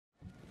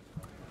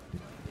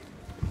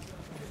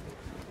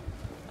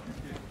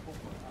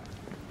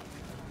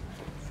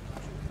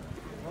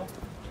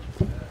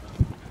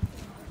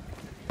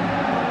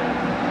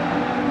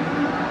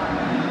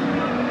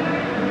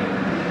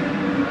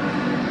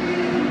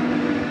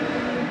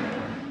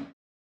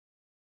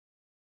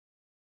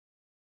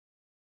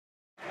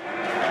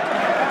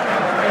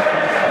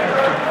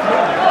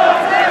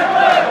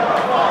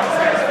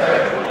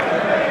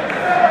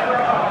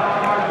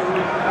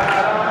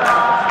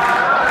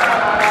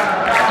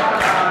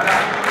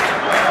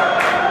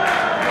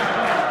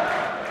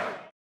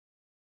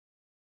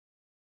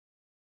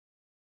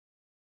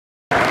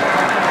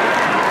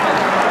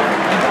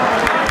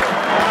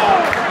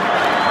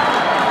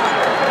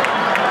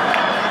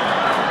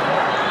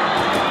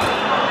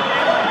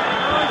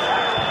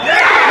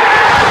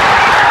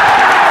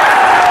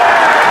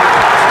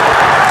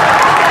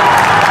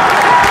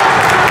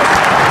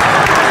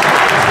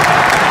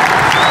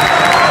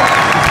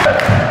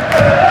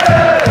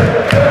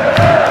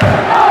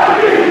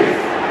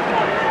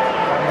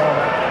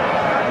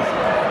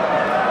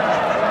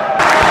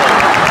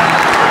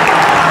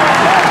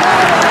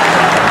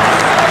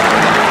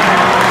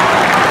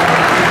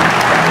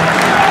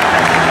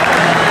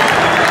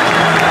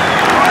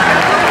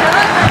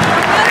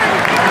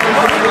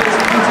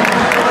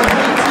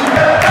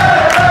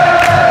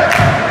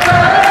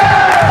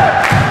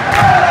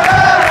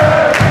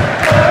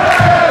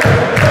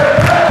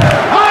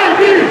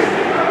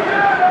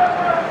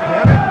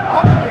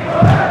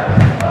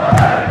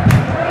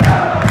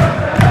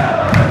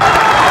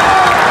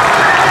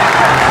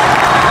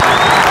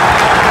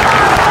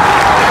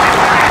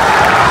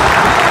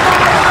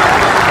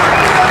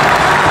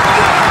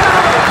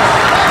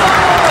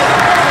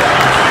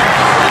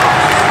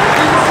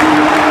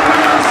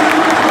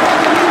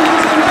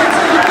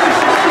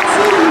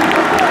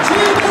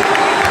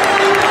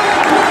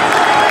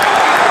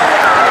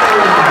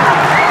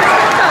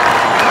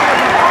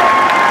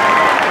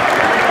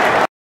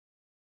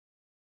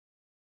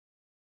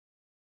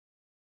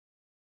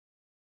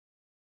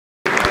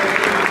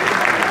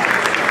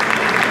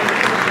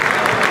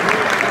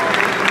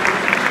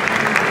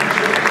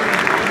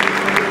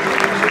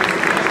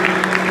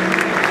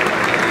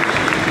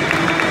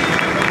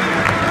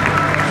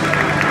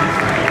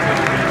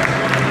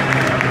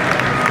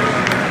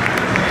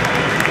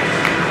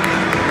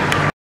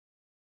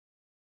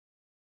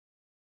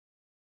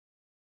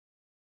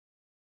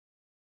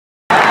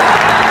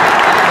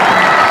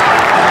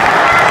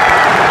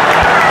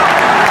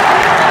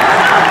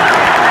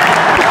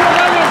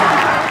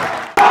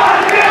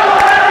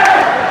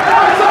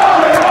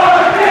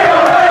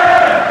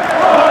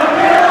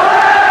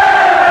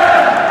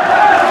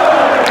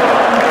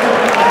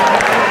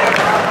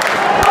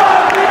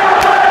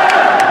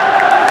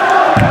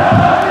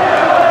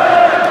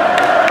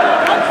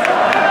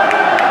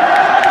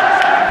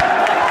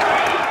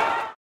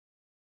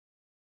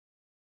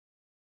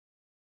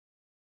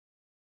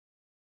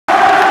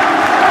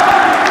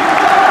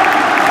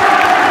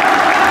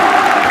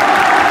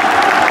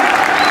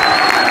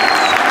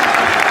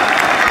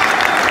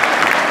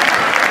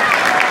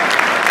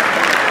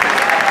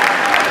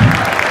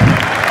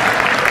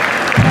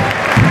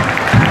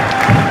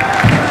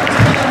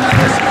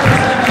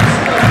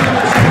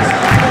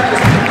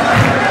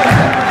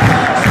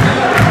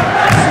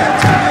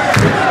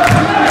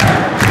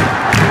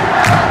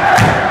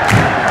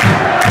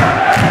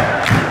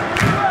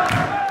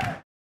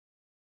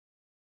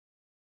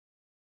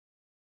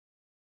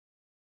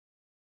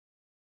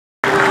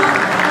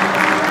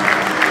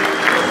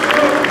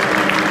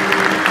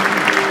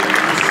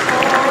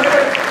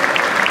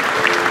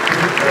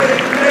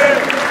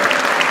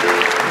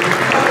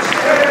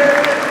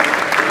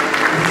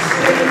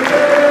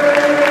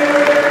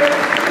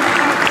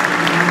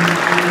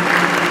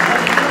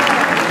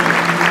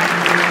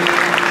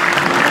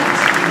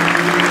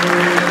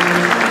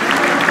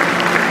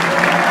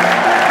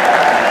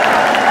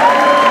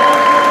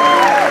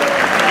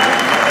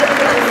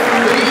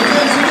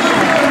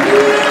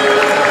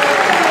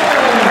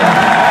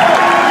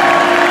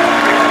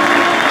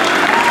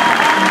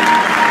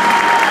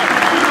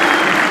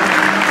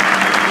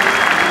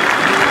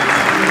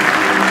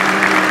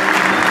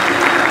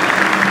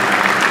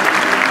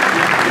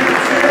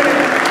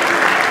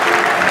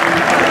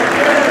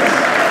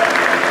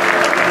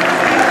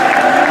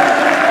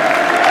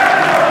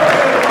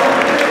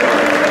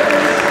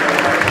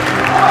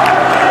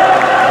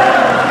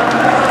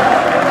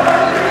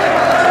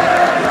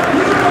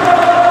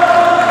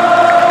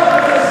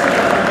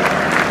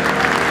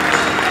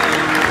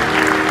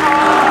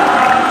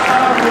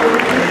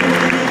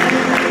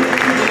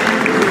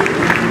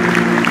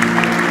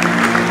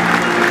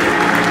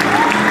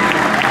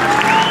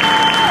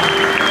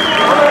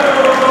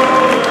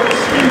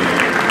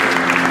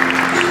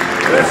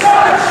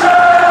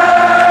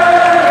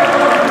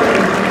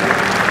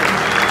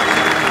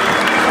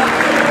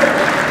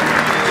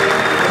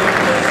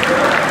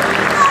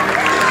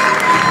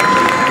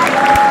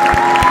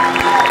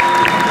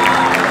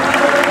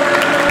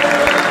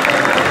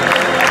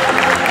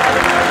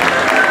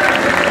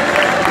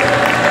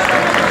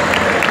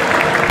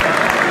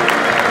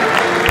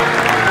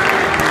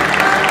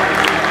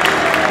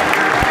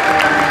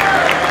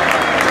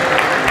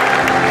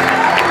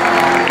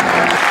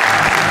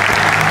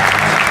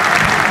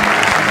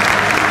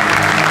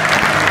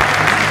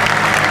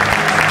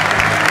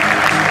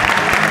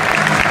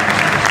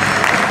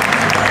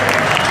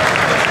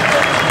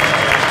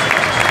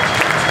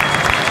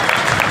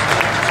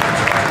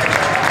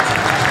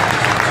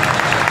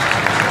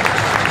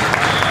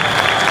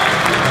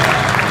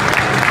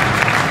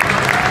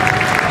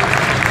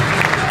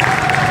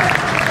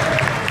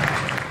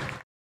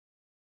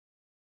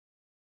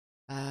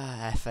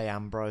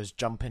Ambrose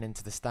jumping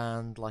into the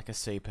stand like a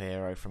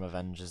superhero from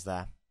Avengers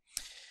there.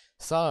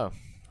 So,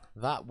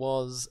 that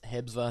was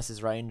Hibs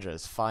versus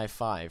Rangers,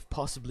 5-5.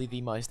 Possibly the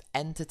most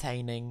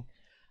entertaining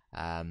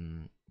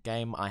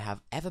game I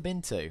have ever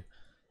been to.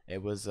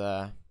 It was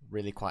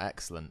really quite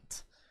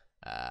excellent.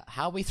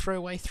 How we threw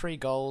away 3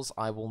 goals,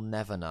 I will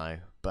never know.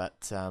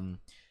 But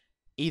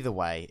either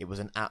way, it was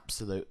an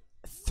absolute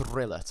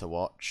thriller to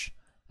watch.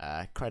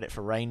 Credit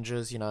for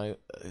Rangers,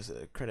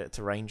 credit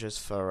to Rangers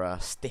for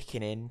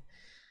sticking in.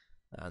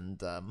 And,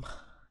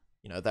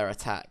 their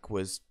attack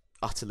was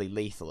utterly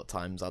lethal at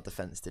times. Our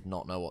defence did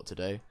not know what to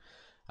do.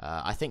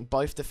 I think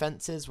both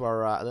defences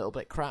were a little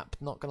bit crap,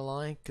 not going to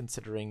lie,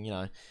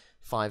 considering,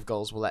 5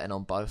 goals were let in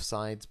on both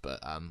sides.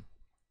 But,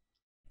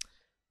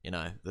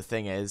 the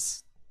thing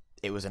is,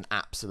 it was an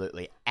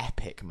absolutely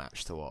epic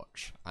match to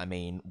watch. I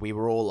mean, we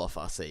were all off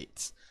our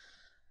seats.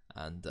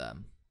 And,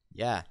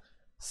 yeah.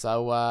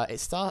 So, it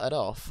started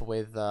off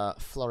with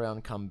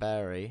Florian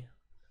Camberi.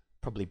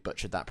 Probably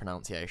butchered that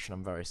pronunciation.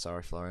 I'm very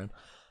sorry, Florian.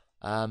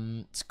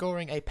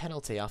 Scoring a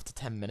penalty after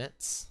 10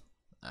 minutes.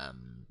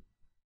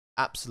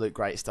 Absolute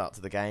great start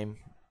to the game.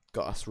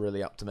 Got us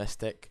really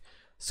optimistic.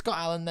 Scott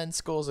Allen then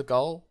scores a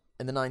goal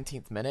in the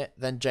 19th minute.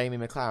 Then Jamie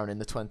McLaren in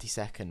the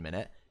 22nd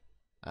minute.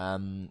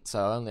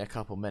 So only a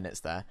couple minutes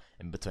there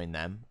in between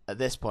them. At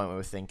this point we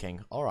were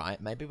thinking,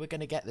 alright, maybe we're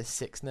going to get this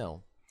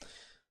 6-0.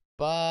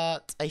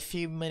 But a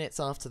few minutes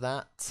after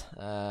that,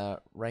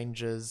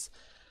 Rangers,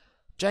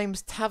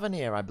 James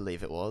Tavernier, I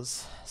believe it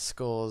was,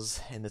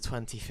 scores in the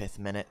 25th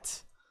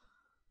minute.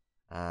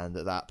 And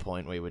at that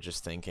point we were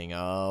just thinking,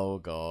 oh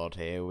god,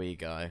 here we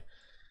go.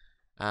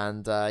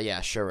 And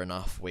yeah, sure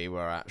enough, we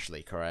were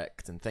actually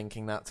correct in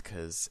thinking that,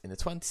 because in the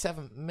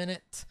 27th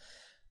minute,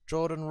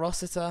 Jordan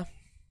Rossiter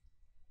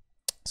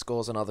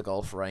scores another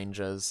goal for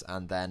Rangers,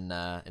 and then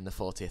in the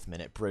 40th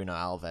minute, Bruno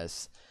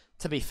Alves,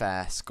 to be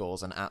fair,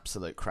 scores an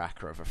absolute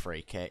cracker of a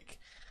free kick.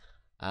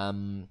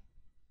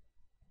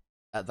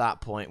 At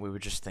that point, we were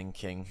just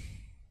thinking,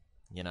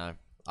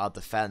 our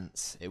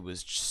defence, it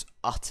was just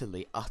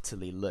utterly,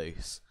 utterly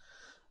loose.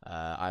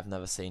 I've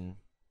never seen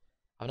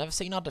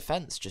our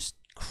defence just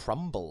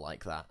crumble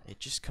like that.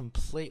 It just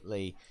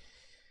completely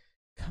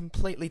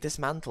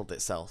dismantled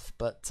itself.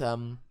 But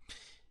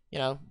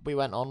we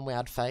went on. We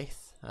had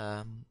faith.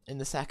 In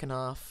the second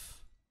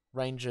half,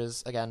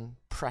 Rangers, again,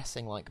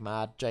 pressing like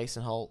mad.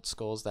 Jason Holt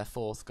scores their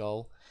 4th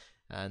goal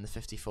in the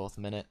 54th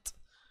minute.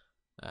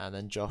 And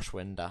then Josh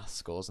Windass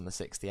scores in the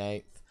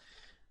 68th.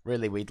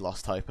 Really, we'd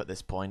lost hope at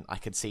this point. I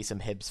could see some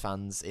Hibs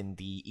fans in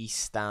the East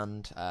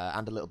Stand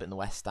and a little bit in the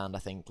West Stand, I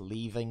think,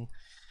 leaving,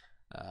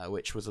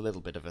 which was a little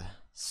bit of a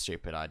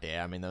stupid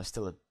idea. I mean, there was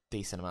still a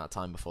decent amount of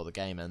time before the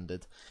game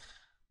ended.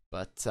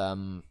 But,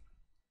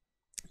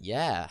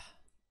 yeah.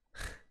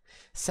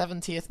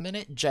 70th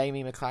minute,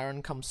 Jamie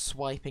McLaren comes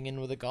swiping in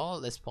with a goal.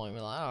 At this point,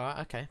 we're like, alright,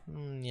 okay,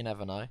 you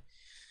never know.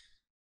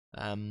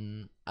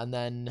 And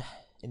then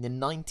in the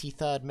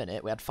 93rd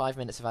minute, we had 5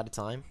 minutes of added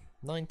time.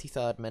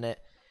 93rd minute,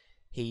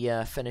 he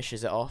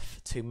finishes it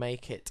off to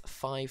make it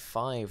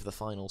 5-5, the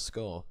final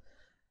score.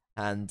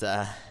 And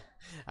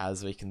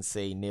as we can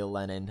see, Neil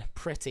Lennon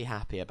pretty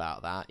happy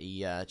about that.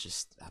 He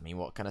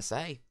what can I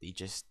say?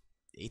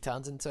 He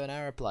turns into an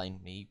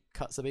aeroplane. He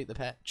cuts about the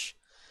pitch.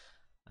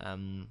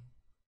 And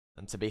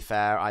to be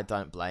fair, I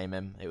don't blame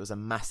him. It was a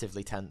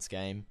massively tense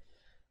game.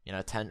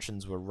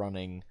 Tensions were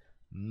running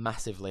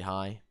massively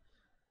high.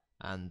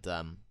 And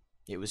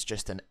it was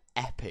just an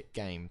epic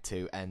game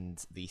to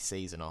end the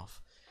season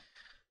off.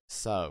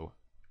 So,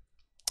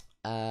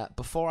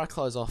 before I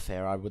close off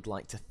here, I would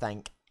like to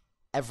thank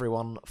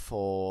everyone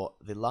for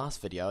the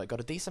last video. It got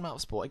a decent amount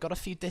of support. It got a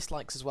few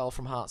dislikes as well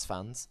from Hearts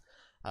fans.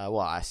 Well,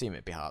 I assume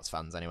it'd be Hearts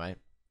fans anyway.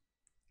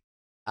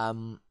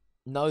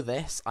 Know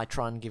this, I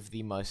try and give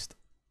the most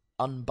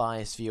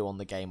unbiased view on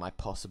the game I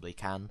possibly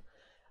can.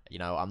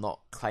 I'm not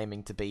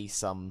claiming to be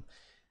some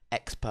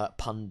expert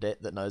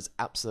pundit that knows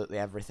absolutely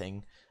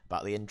everything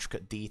about the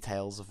intricate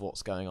details of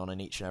what's going on in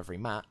each and every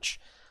match.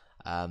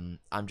 I'm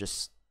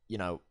just,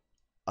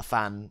 a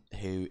fan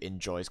who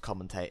enjoys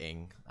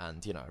commentating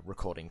and,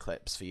 recording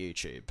clips for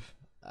YouTube.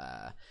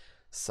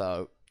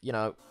 So,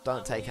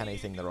 don't take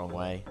anything the wrong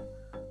way.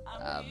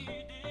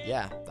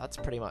 Yeah, that's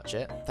pretty much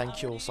it.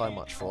 Thank you all so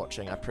much for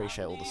watching. I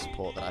appreciate all the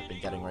support that I've been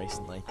getting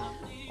recently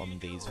on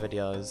these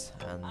videos.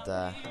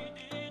 And,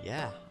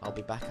 yeah, I'll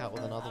be back out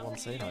with another one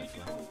soon,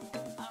 hopefully.